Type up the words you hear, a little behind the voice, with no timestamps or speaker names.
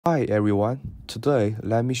Hi everyone, today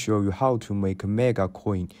let me show you how to make a mega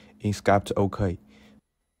coin in Sculpt OK.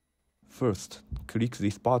 First, click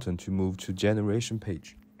this button to move to generation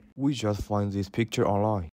page. We just find this picture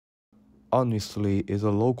online. Honestly, it's a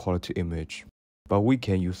low quality image, but we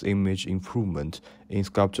can use image improvement in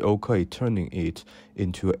Sculpt OK, turning it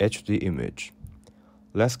into a HD image.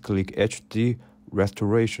 Let's click HD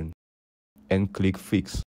restoration and click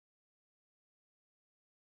fix.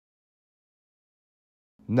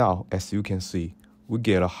 Now, as you can see, we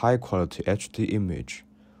get a high-quality HD image.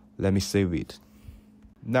 Let me save it.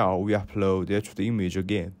 Now we upload the HD image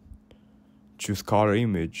again. Choose color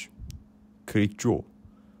image. Click draw.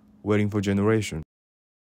 Waiting for generation.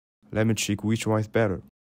 Let me check which one is better.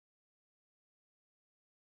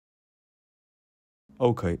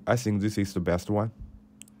 Okay, I think this is the best one.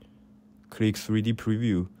 Click 3D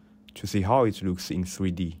preview to see how it looks in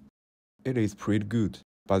 3D. It is pretty good,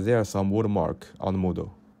 but there are some watermark on the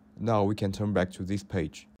model. Now we can turn back to this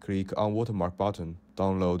page. Click on watermark button,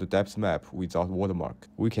 download the depth map without watermark.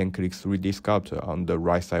 We can click 3D sculptor on the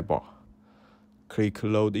right sidebar. Click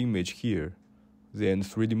load image here. Then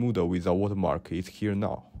 3D model without watermark is here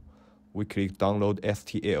now. We click download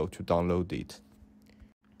STL to download it.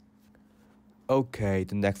 Okay,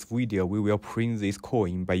 the next video we will print this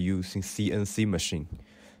coin by using CNC machine,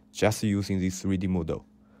 just using this 3D model.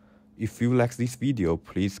 If you like this video,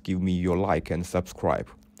 please give me your like and subscribe.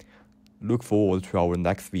 Look forward to our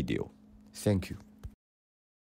next video. Thank you.